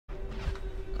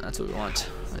That's what we want,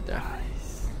 right there.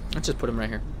 Let's just put him right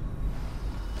here.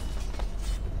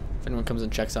 If anyone comes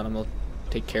and checks on him, we'll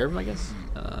take care of him, I guess.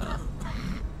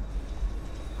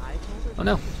 Oh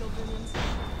no.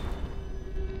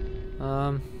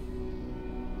 Ah.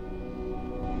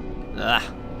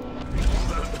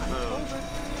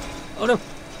 Oh no.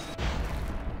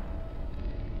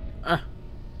 Ah.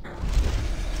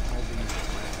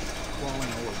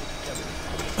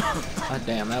 God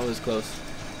damn, that was close.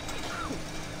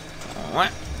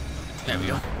 Alright. There we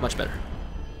go. Much better.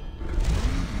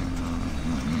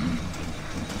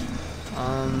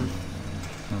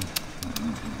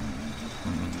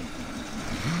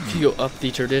 We could go up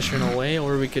the traditional way,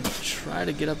 or we could try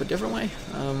to get up a different way.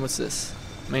 What's this?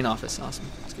 Main office. Awesome.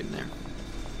 Let's get in there.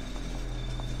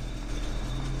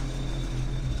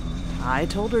 I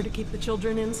told her to keep the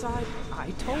children inside.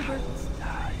 I told her.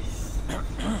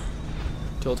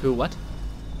 Told who what?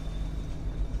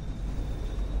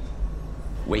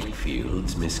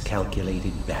 Wakefield's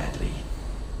miscalculated badly.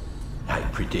 I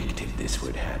predicted this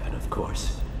would happen, of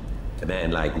course. A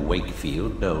man like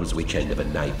Wakefield knows which end of a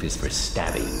knife is for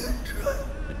stabbing,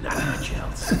 but not much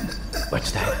else.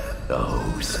 What's that?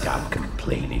 Oh, stop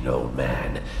complaining, old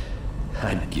man.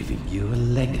 I'm giving you a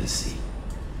legacy.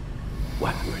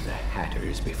 What were the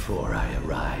Hatters before I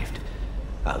arrived?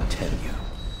 I'll tell you.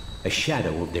 A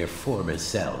shadow of their former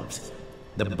selves.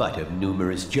 The butt of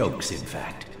numerous jokes, in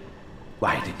fact.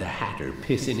 Why did the Hatter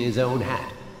piss in his own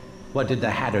hat? What did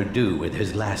the Hatter do with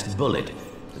his last bullet?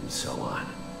 And so on.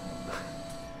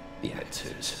 The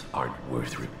answers aren't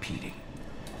worth repeating.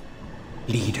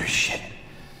 Leadership.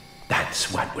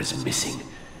 That's what was missing.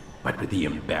 What with the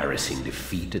embarrassing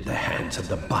defeat at the hands of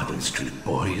the Bottle Street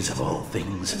Boys of all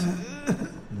things.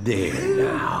 There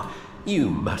now. You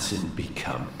mustn't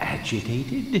become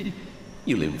agitated.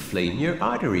 You'll inflame your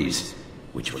arteries,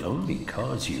 which will only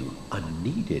cause you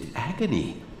unneeded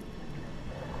agony.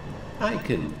 I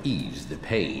can ease the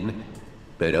pain,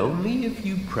 but only if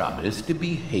you promise to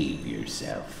behave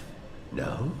yourself.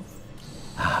 No?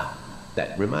 Ah,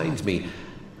 that reminds me.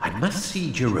 I must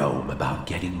see Jerome about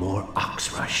getting more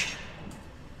Oxrush.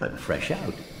 I'm fresh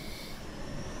out.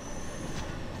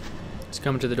 He's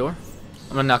coming to the door.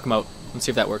 I'm gonna knock him out. Let's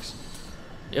see if that works.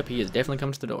 Yep, he is definitely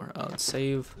coming to the door. Let's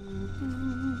save.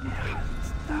 And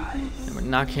we're gonna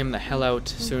knock him the hell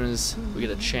out as soon as we get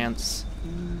a chance.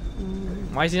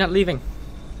 Why is he not leaving?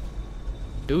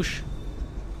 Douche.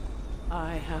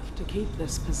 I have to keep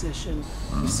this position.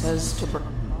 He says to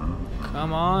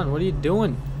Come on, what are you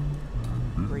doing?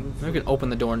 bring Maybe we can open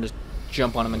the door and just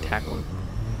jump on him and tackle him.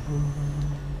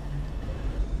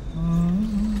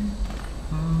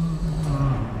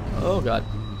 Oh god.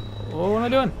 Oh, what am I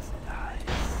doing?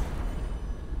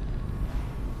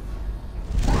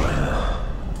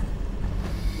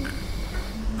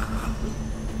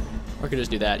 Or I could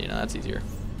just do that, you know, that's easier.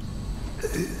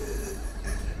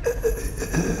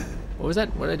 What was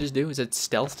that? What did I just do? Is it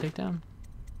stealth takedown?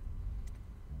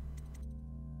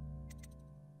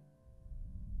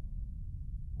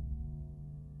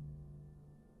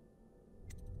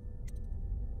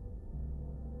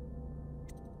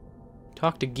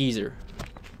 Talk to Geezer.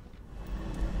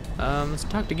 Let's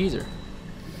talk to Geezer.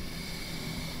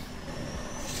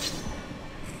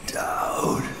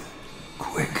 Dowd,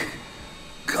 quick,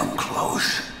 come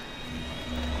close.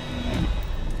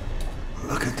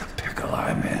 Look at the pickle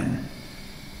I'm in.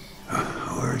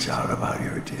 Words out about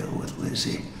your deal with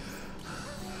Lizzie.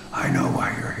 I know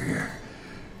why you're here.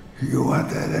 You want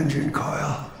that engine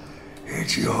coil?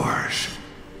 It's yours.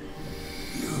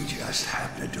 You just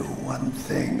have to do one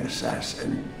thing,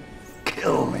 assassin.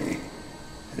 Kill me.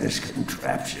 This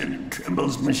contraption,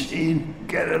 Trimble's machine,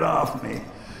 get it off me.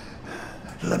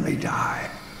 Let me die.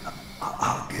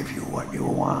 I'll give you what you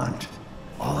want.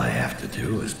 All I have to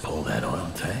do is pull that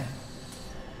oil tank?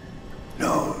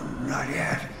 No, not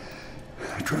yet.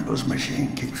 Trimble's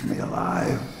machine keeps me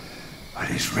alive, but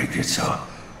he's rigged it so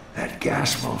that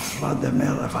gas will flood the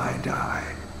mill if I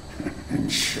die.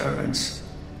 Insurance.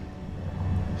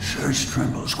 Search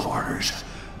Trimble's quarters.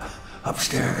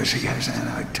 Upstairs, he has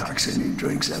antitoxin he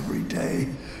drinks every day,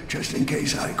 just in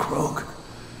case I croak.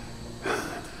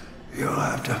 You'll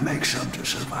have to make some to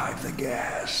survive the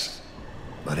gas.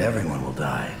 But everyone will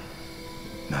die.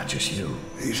 Not just you.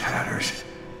 These Hatters,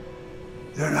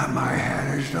 they're not my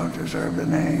Hatters, don't deserve the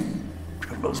name.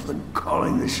 Trimble's been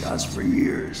calling the shots for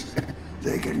years.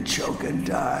 They can choke and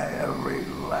die, every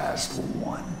last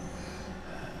one.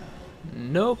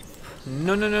 Nope.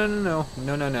 No, no, no, no, no.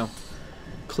 No, no, no.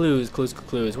 Clues, clues,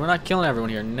 clues. We're not killing everyone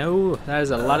here. No, that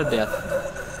is a lot of death.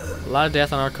 A lot of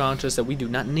death on our conscience that we do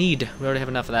not need. We already have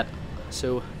enough of that.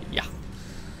 So, yeah.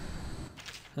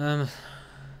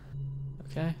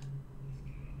 Okay.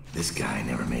 This guy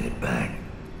never made it back.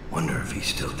 Wonder if he's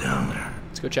still down there.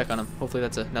 Let's go check on him. Hopefully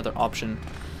that's another option.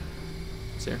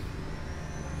 What's here?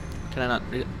 Can I not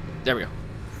read it? There we go.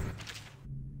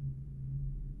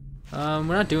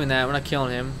 We're not doing that. We're not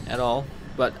killing him at all.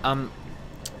 But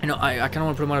you know, I kind of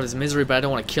want to put him out of his misery, but I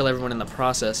don't want to kill everyone in the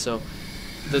process. So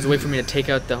if there's a way for me to take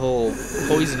out the whole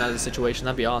poison out of the situation,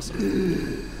 that'd be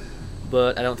awesome.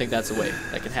 But I don't think that's a way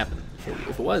that can happen.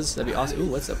 If it was, that'd be awesome.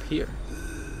 Ooh, what's up here?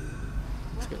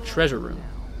 It's like a treasure room.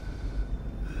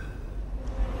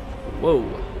 Whoa.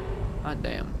 God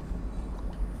damn.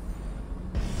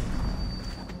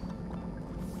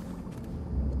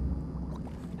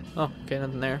 Oh, okay,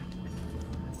 nothing there.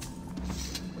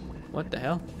 What the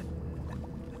hell?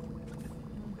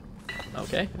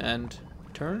 Okay, and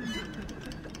turn.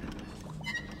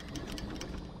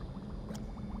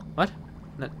 What?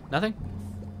 Nothing?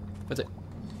 What's it?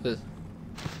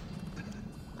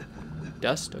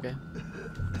 Dust? Okay.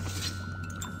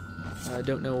 I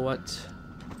don't know what.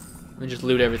 Let me just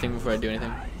loot everything before I do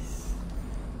anything.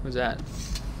 What's that?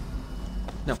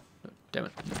 No. Damn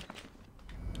it.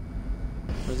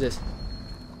 What is this?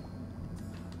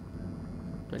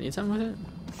 Do I need something with it?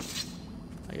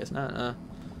 I guess not.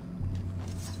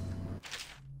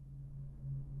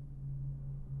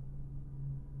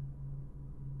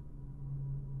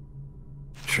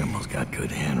 Trimble's got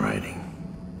good handwriting,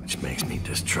 which makes me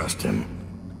distrust him.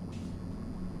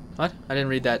 What? I didn't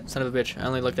read that, son of a bitch. I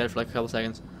only looked at it for like a couple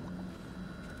seconds.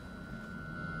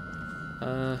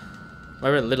 I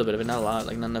read a little bit of it, not a lot,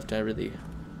 like not enough to really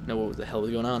know what the hell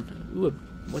was going on. Ooh,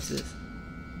 what's this?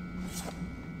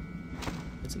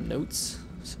 Got some notes.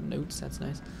 Some notes, that's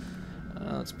nice.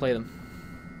 Let's play them.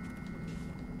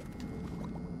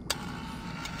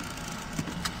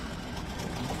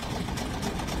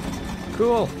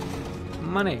 Cool!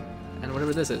 Money! And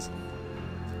whatever this is.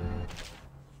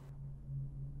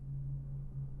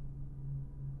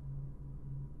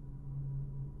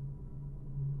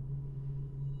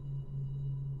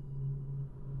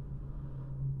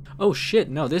 Oh shit,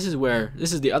 no, this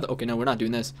is the other, okay, no, we're not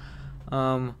doing this.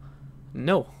 No.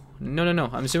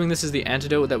 I'm assuming this is the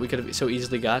antidote that we could have so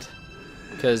easily got.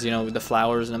 Because, you know, the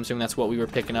flowers, and I'm assuming that's what we were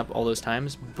picking up all those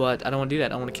times. But I don't want to do that, I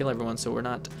don't want to kill everyone, so we're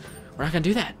not gonna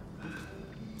do that.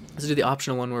 Let's do the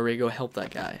optional one where we go help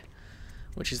that guy.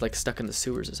 Which he's like stuck in the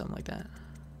sewers or something like that.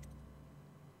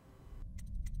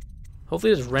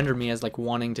 Hopefully it just rendered me as like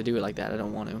wanting to do it like that. I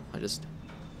don't want to, I just...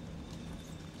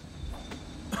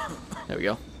 There we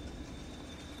go.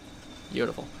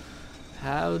 Beautiful.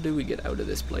 How do we get out of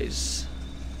this place?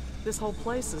 This whole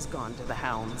place has gone to the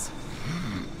hounds.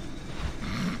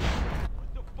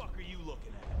 What the fuck are you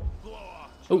looking at? Blow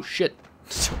off. Oh shit.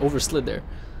 Overslid there.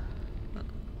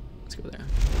 Let's go there.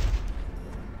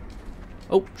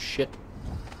 Oh shit.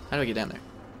 How do I get down there?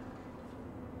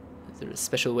 Is there a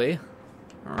special way?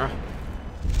 Oh,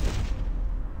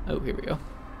 here we go.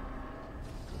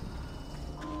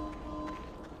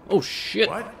 Oh shit.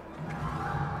 What?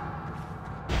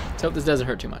 Let's hope this doesn't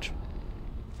hurt too much.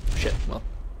 Shit, well.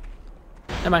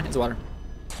 Never mind, it's water.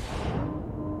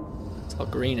 It's all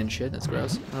green and shit, that's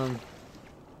gross.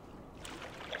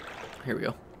 Here we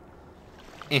go.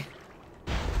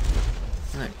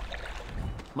 Alright.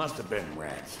 Must have been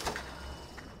rats.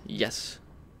 Yes.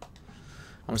 I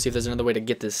want to see if there's another way to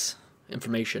get this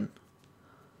information.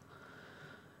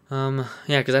 Yeah,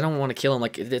 because I don't want to kill him.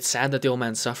 Like, it's sad that the old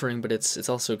man's suffering, but it's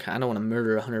also kind of, I don't want to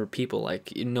murder 100 people.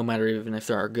 Like, no matter even if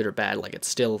they are good or bad, like, it's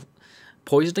still...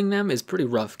 Poisoning them is pretty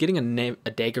rough. Getting a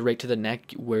dagger right to the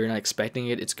neck where you're not expecting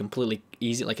it, it's completely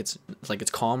easy. Like, it's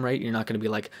calm, right? You're not going to be,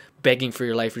 like, begging for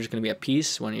your life. You're just going to be at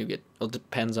peace when you get... Well, it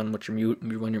depends on what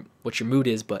your mood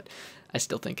is, but I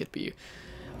still think it'd be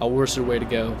a worse way to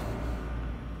go.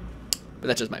 But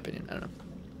that's just my opinion. I don't know.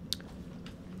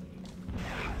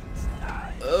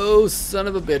 Oh, son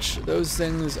of a bitch. Those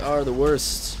things are the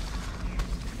worst.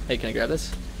 Hey, can I grab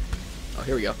this? Oh,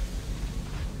 here we go.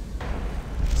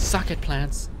 Socket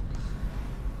plants.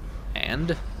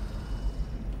 And...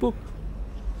 boop.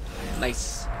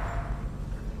 Nice.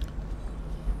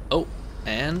 Oh,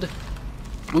 and...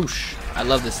 whoosh. I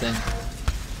love this thing.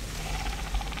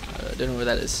 Don't know where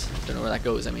that is. Don't know where that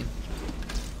goes, I mean.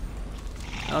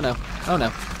 Oh no. Oh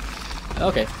no.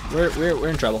 Okay, we're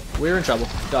in trouble. We're in trouble.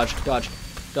 Dodge, dodge,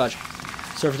 dodge.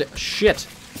 Surface it. Shit.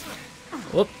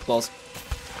 Whoop, balls.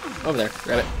 Over there.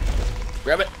 Grab it.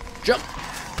 Grab it. Jump.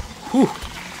 Whew.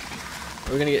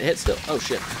 Are we gonna get hit still? Oh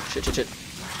shit. Shit, shit, shit.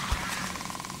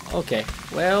 Okay.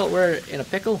 Well, we're in a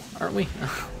pickle, aren't we?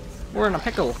 We're in a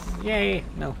pickle. Yay.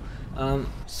 No.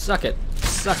 Suck it.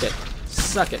 Suck it.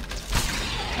 Suck it.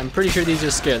 I'm pretty sure these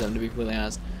just scare them, to be completely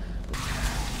honest.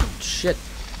 shit.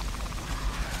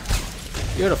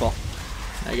 Beautiful.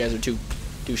 Now you guys are too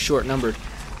short numbered.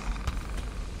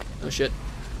 Oh shit.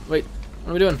 Wait,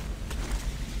 what are we doing?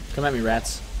 Come at me,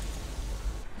 rats.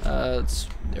 There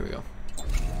we go.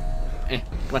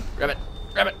 Come on, grab it.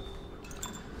 Grab it.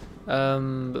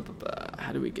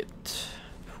 How do we get...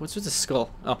 What's with the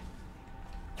skull? Oh.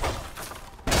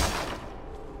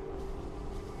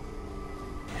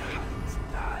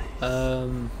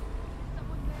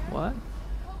 What?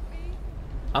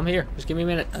 I'm here. Just give me a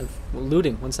minute. I'm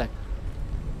looting. One sec.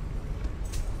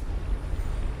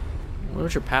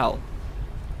 Where's your pal?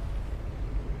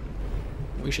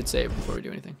 We should save before we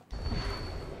do anything.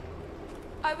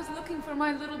 I was looking for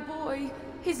my little boy.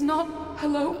 He's not...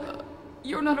 Hello?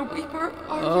 You're not a weeper,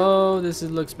 are you? Oh, this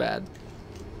looks bad.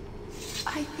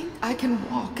 I think I can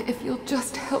walk if you'll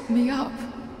just help me up.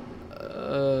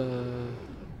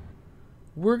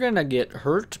 We're gonna get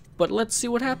hurt, but let's see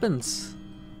what happens.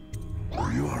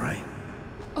 Are you alright?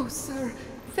 Oh, sir,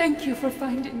 thank you for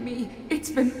finding me. It's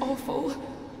been awful.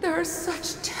 There are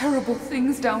such terrible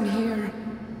things down here.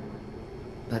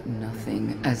 But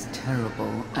nothing as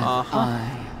terrible as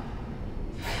I.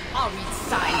 I'll read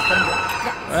signs from your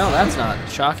guts. Well, that's not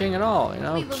shocking at all, you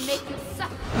know. We will make you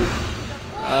suffer.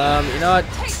 You know what?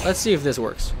 Let's see if this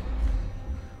works.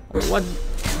 What?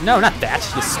 No, not that,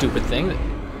 you stupid thing.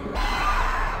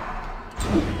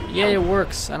 Yeah, it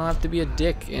works. I don't have to be a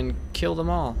dick and kill them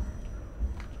all.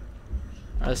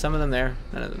 Are some of them there?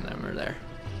 None of them are there.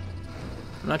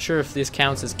 I'm not sure if this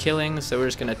counts as killing, so we're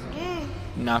just gonna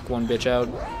knock one bitch out.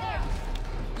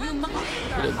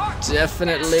 Could have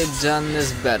definitely done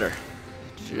this better.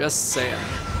 Just saying.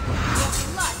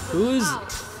 Who's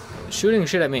shooting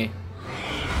shit at me?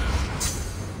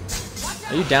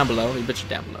 Are you down below? You bet you're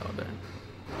down below there.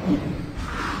 Put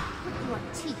your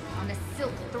teeth on a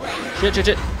silk thread. Shit, shit,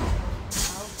 shit.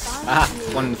 Aha,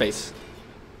 one in the face.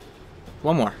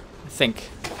 One more, I think.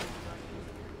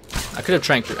 I could have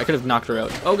tranked her. I could have knocked her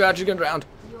out. Oh god, she's gonna drown.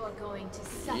 You're going to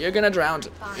suffer. You're gonna drown.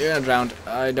 You're gonna drown.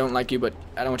 I don't like you, but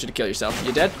I don't want you to kill yourself.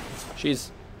 You dead? I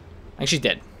think she's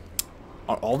dead.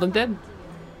 Are all of them dead?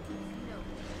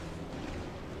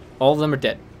 All of them are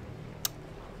dead.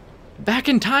 Back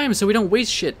in time so we don't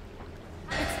waste shit.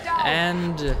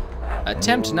 And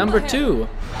attempt number 2.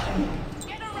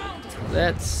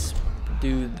 Let's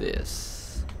do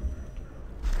this.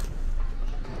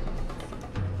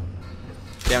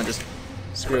 Damn it, just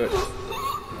screw it.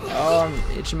 Oh,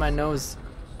 I'm itching my nose.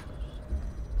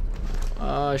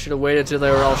 I should have waited till they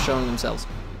were all showing themselves.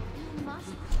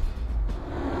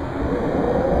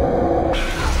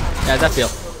 Yeah, how's that feel?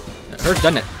 It hurts,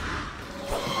 doesn't it?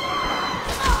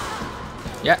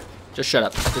 Yeah, just shut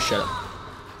up. Just shut up.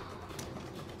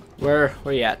 Where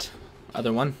you at?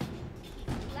 Other one?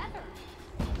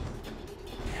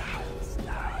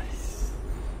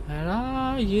 Where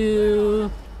are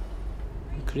you?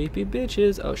 Creepy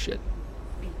bitches. Oh shit.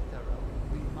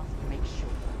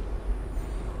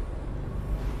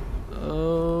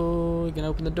 Oh, you can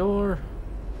open the door.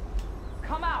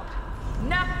 Come out!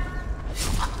 Now!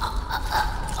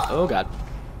 Oh god.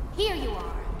 Here you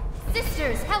are.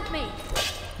 Sisters, help me.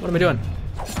 What am I doing?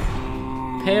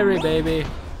 Parry, baby.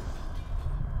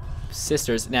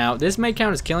 Sisters. Now, this may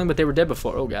count as killing, but they were dead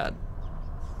before. Oh god.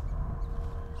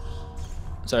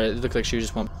 Sorry, it looked like she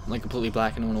just went like completely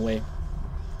black and went away.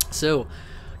 So,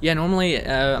 yeah, normally it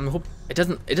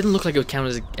didn't look like it would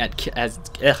count as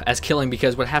killing,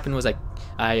 because what happened was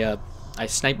I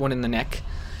sniped one in the neck,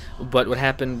 but what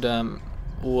happened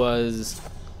was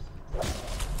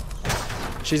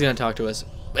she's gonna talk to us.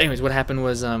 Anyways, what happened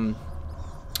was I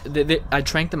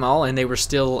tranked them all and they were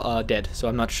still dead. So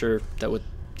I'm not sure that would.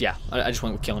 Yeah, I just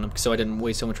went with killing them so I didn't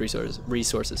waste so much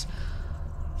resources.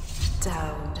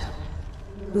 Dowd.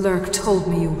 Lurk told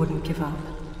me you wouldn't give up,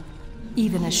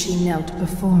 even as she knelt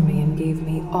before me and gave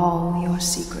me all your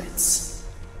secrets.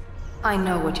 I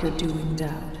know what you're doing,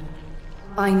 Dowd.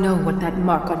 I know what that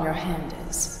mark on your hand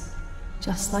is,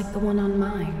 just like the one on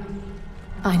mine.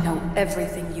 I know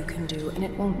everything you can do, and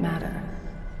it won't matter.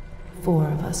 4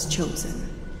 of us chosen,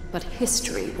 but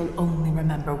history will only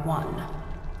remember one.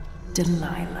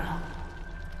 Delilah.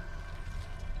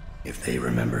 If they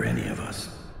remember any of us.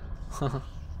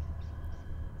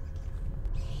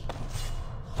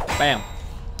 Bam.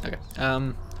 Okay.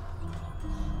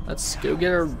 Let's go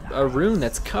get a rune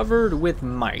that's covered with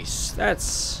mice.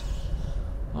 That's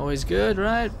always good,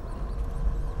 right?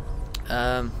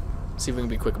 See if we can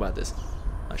be quick about this.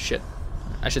 Oh shit.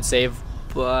 I should save,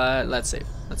 but let's save.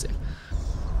 Let's save.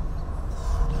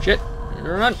 Shit.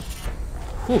 Run.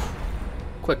 Whew.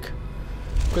 Quick.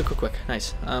 Quick, quick, quick.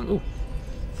 Nice. Ooh.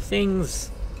 Things.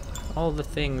 All the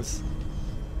things.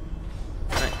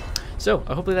 So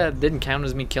hopefully that didn't count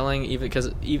as me killing, even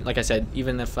because, like I said,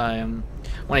 even if I when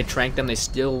I tranked them, they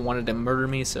still wanted to murder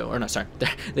me. So, or no, sorry,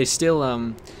 they still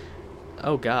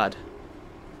oh God,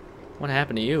 what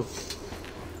happened to you?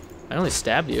 I only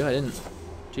stabbed you. I didn't.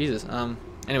 Jesus.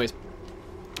 Anyways,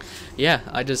 yeah,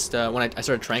 I just when I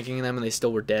started tranking them and they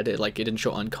still were dead. It didn't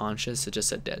show unconscious. It just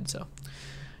said dead. So,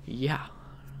 yeah.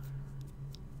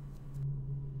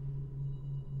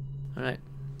 All right.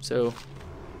 So.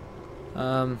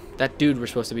 That dude we're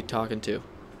supposed to be talking to,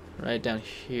 right down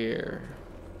here.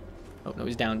 Oh no,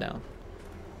 he's down.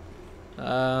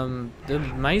 The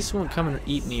mice won't come and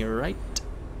eat me, right?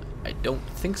 I don't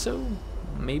think so.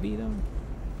 Maybe though.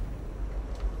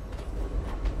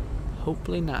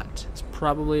 Hopefully not. This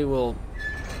probably will.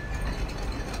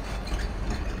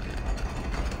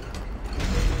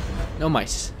 No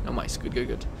mice. No mice.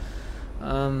 Good.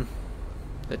 That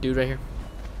dude right here.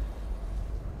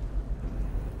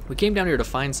 We came down here to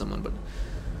find someone, but...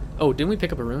 Oh, didn't we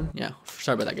pick up a rune? Yeah.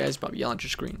 Sorry about that, guys. Probably yelling at your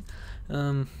screen.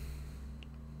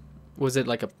 Was it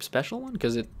like a special one?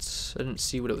 Because it's... I didn't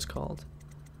see what it was called.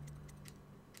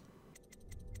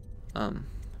 Oh,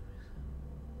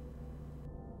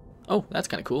 that's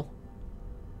kind of cool.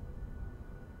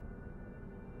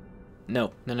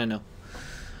 No. None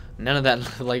of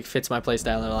that, like, fits my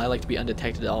playstyle at all. I like to be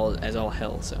undetected as all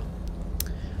hell, so...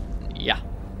 Yeah.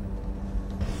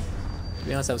 To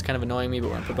be honest, that was kind of annoying me,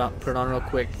 but we're going to put it on real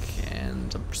quick,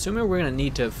 and I'm assuming we're going to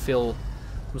need to fill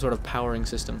some sort of powering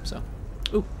system, so...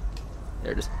 Ooh!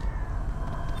 There it is.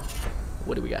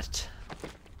 What do we got?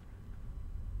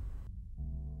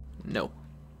 No.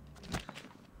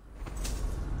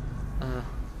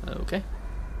 Okay.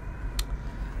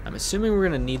 I'm assuming we're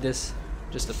going to need this.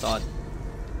 Just a thought.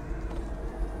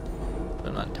 But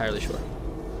I'm not entirely sure.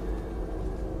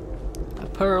 A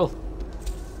pearl!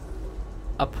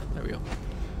 Up. There we go.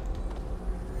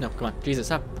 No, come on. Jesus,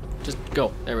 up. Just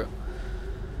go. There we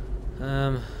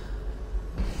go.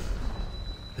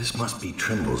 This must be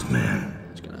Trimble's man.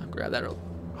 Just gonna grab that rope.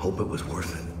 Hope it was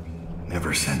worth it.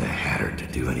 Never send a hatter to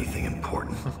do anything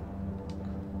important.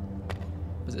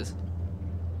 What's this?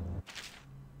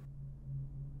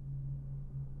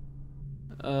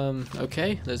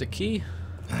 Okay. There's a key.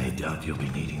 I doubt you'll be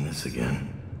needing this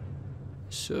again.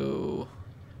 So...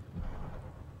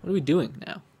 What are we doing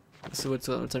now? So what's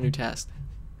our new task?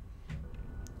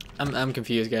 I'm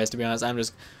confused, guys. To be honest, I'm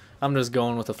just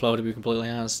going with the flow. To be completely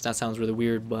honest, that sounds really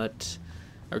weird, but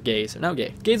or gay. So no,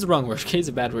 gay. Gay's the wrong word. Gay's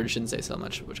a bad word. I shouldn't say so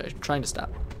much, which I'm trying to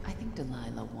stop. I think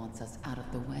Delilah wants us out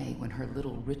of the way when her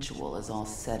little ritual is all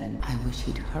said, and I wish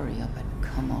he'd hurry up and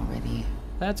come already.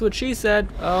 That's what she said.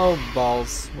 Oh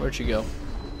balls, where'd she go?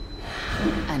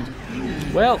 And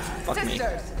well, fuck me.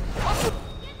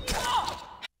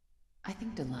 I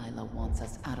think Delilah wants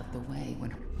us out of the way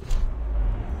when...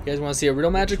 You guys want to see a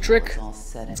real magic trick?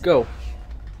 Let's go.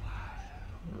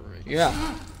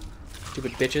 Yeah.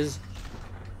 Stupid bitches.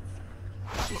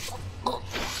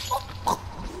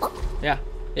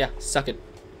 Yeah, suck it.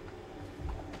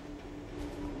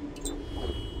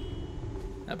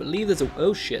 I believe there's a...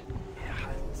 Oh shit.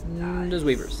 There's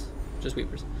weavers. Just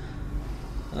weavers.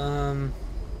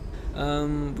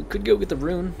 We could go get the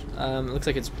rune. It looks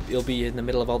like it'll be in the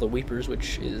middle of all the weepers,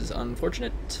 which is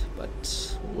unfortunate,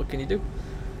 but what can you do?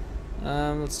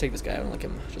 Let's take this guy. I don't like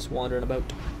him just wandering about.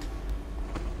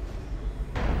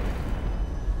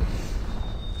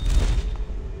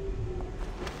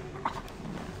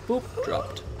 Boop,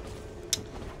 dropped.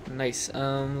 Nice.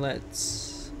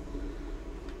 That's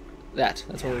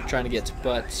what we're trying to get,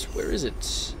 but where is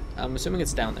it? I'm assuming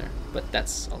it's down there, but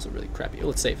that's also really crappy. Oh,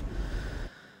 let's save.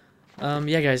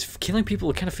 Yeah, guys, killing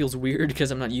people kind of feels weird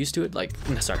because I'm not used to it. Like,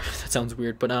 no, sorry, that sounds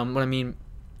weird, but what I mean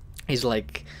is,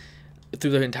 like,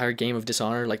 through the entire game of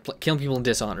Dishonored, like, killing people in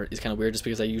Dishonored is kind of weird just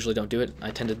because I usually don't do it. I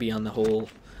tend to be on the whole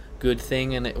good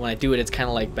thing, and when I do it, it's kind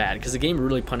of like bad because the game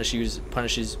really punishes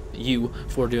you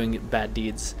for doing bad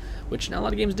deeds, which not a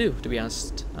lot of games do, to be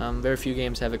honest. Very few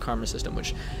games have a karma system,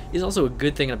 which is also a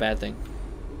good thing and a bad thing.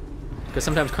 Because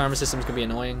sometimes karma systems can be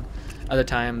annoying, other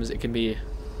times it can be,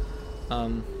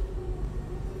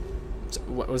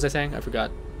 what was I saying? I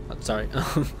forgot. Oh, sorry.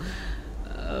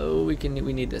 Oh, we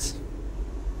need this.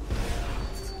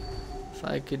 If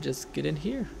I could just get in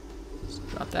here, just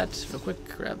drop that real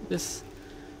quick. Grab this.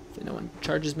 If no one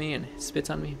charges me and spits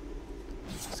on me,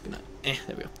 I'm just gonna. There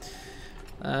we go.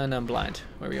 And I'm blind.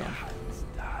 Where are we going?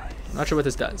 I'm not sure what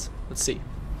this does. Let's see.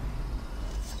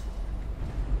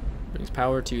 Brings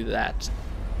power to that.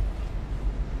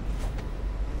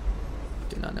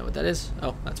 Do not know what that is.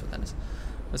 Oh, that's what that is.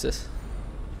 What's this?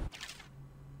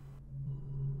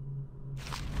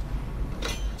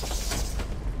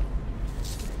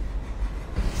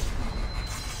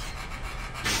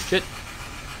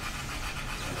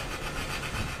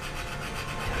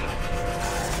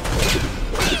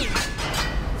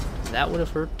 would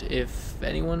have hurt if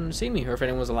anyone seen me, or if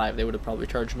anyone was alive. They would have probably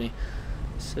charged me.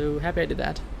 So happy I did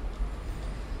that.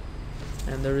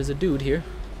 And there is a dude here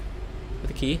with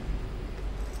a key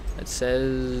that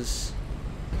says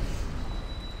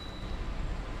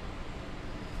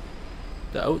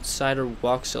the outsider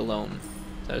walks alone.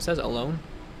 Is that what it says? Alone?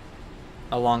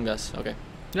 Along us. Okay.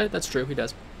 Yeah, that's true. He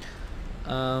does.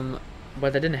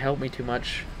 But that didn't help me too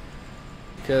much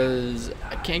because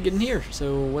I can't get in here.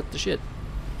 So what the shit?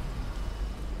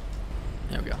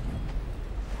 There we go.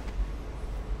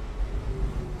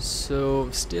 So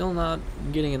I'm still not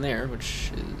getting in there,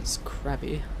 which is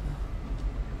crappy.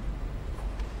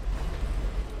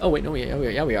 Oh wait, no, yeah,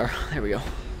 we are. There we go.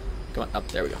 Come on, up.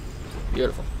 There we go.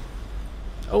 Beautiful.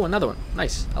 Oh, another one.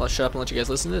 Nice. I'll shut up and let you guys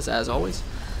listen to this, as always.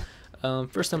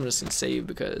 First I'm just gonna save,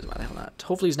 because why the hell not?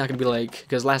 Hopefully he's not gonna be like,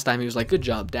 because last time he was like, good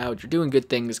job, Dowd, you're doing good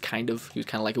things, kind of. He was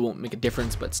kind of like, it won't make a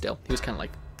difference, but still. He was kind of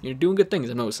like, you're doing good things,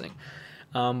 I'm noticing.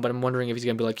 But I'm wondering if he's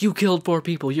gonna be like, you killed 4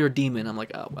 people, you're a demon. I'm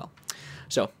like, oh, well.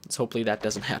 So, hopefully that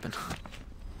doesn't happen.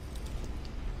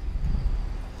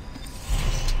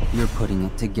 You're putting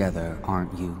it together,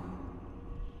 aren't you?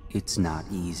 It's not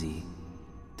easy.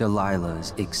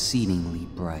 Delilah's exceedingly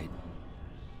bright.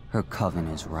 Her coven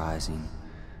is rising,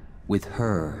 with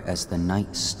her as the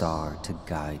night star to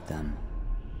guide them.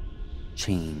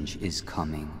 Change is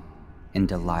coming, and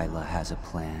Delilah has a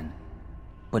plan.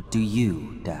 But do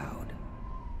you, Dowd?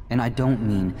 And I don't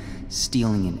mean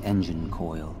stealing an engine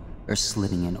coil or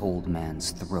slitting an old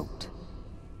man's throat.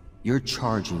 You're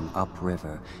charging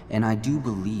upriver, and I do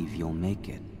believe you'll make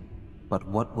it. But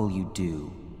what will you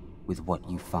do with what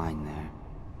you find there?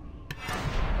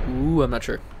 Ooh, I'm not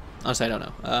sure. Honestly, I don't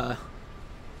know.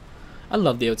 I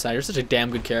love the Outsider. Such a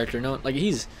damn good character. No, like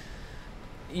he's,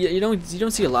 you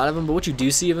don't see a lot of him, but what you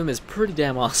do see of him is pretty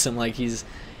damn awesome. Like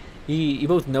he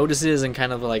both notices and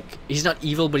kind of like, he's not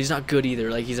evil, but he's not good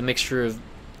either. Like he's a mixture of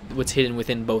what's hidden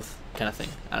within both, kind of thing.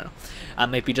 I don't know. I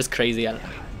might be just crazy. I don't know.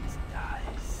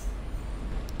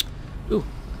 Ooh,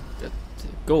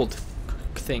 gold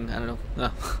thing. I don't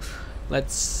know.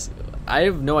 Let's. I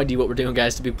have no idea what we're doing,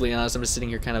 guys. To be completely honest, I'm just sitting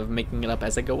here, kind of making it up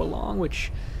as I go along,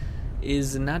 which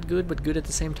is not good, but good at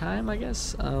the same time, I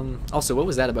guess. Also, what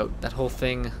was that about? That whole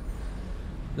thing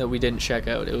that we didn't check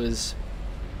out. It was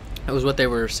what they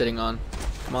were sitting on.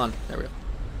 Come on, there we go.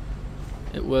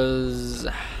 It was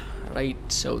right.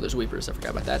 So there's weepers. I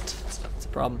forgot about that. That's a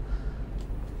problem.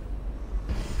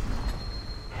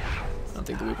 I don't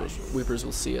think the weepers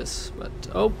will see us, but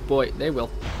oh boy, they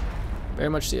will very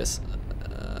much see us.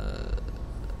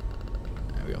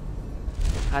 There we go.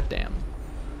 Hot damn.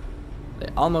 They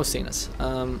almost seen us.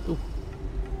 Ooh.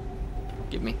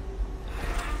 Give me.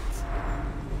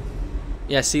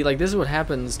 Yeah, see, like this is what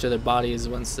happens to their bodies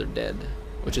once they're dead,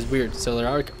 which is weird. So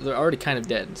they're already kind of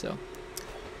dead. So.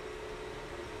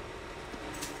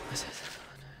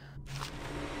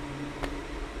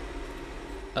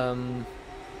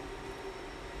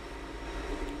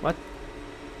 What?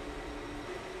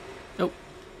 Nope.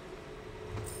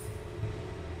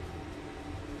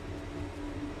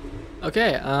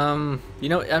 Okay, you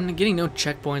know, I'm getting no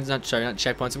checkpoints, not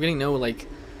checkpoints, I'm getting no, like,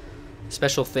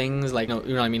 special things, like, no, you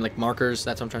know what I mean, like, markers,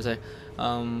 that's what I'm trying to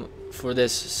say, for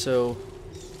this, so,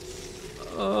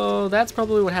 oh, that's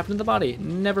probably what happened to the body,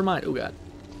 never mind, oh god.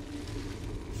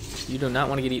 You do not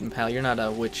want to get eaten, pal, you're not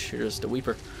a witch, you're just a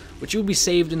weeper, which you will be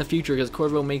saved in the future, because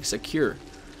Corvo makes a cure.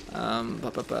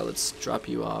 Let's drop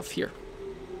you off here.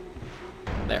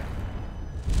 There.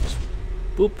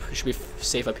 Boop, you should be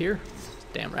safe up here.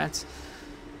 Damn rats.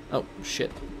 Oh,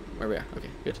 shit. Where we are. Okay,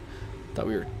 good. Thought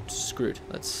we were screwed.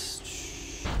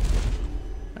 Let's...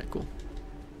 Alright, cool.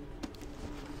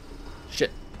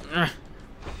 Shit.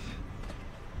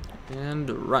 And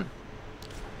run.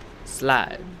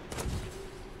 Slide.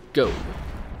 Go.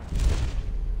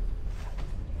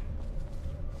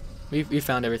 We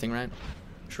found everything, right?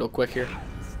 Just real quick here.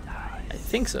 I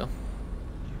think so.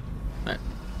 Alright.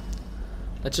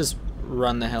 Let's just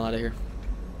run the hell out of here.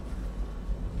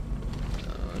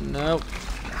 No.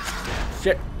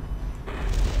 Shit.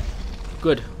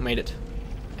 Good. Made it.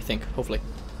 I think. Hopefully.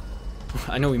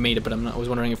 I know we made it, but I was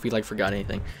wondering if we like forgot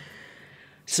anything.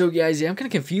 So guys, yeah, I'm kind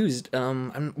of confused.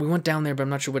 We went down there, but I'm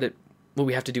not sure what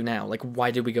we have to do now. Like,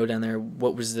 why did we go down there?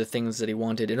 What was the things that he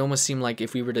wanted? It almost seemed like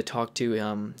if we were to talk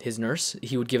to his nurse,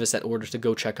 he would give us that order to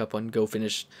go check up on, go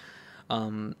finish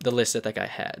the list that guy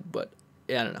had. But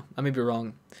yeah, I don't know. I may be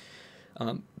wrong.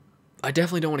 I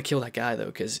definitely don't want to kill that guy though,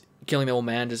 because killing the old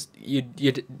man just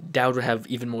Dowd would have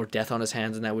even more death on his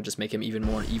hands, and that would just make him even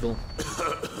more evil.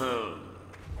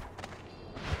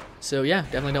 So yeah,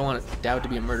 definitely don't want Dowd to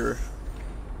be a murderer.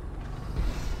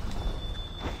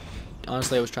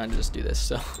 Honestly, I was trying to just do this,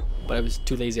 so, but I was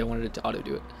too lazy. I wanted it to auto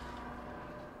do it.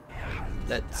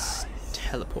 Let's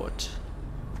teleport.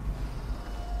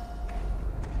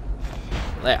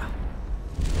 There.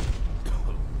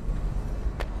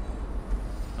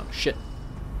 Oh shit.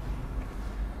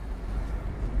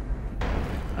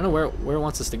 I don't know where it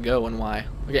wants us to go and why.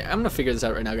 Okay, I'm gonna figure this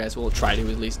out right now, guys. We'll try to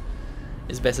at least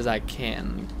as best as I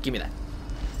can. Give me that.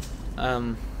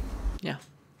 Yeah.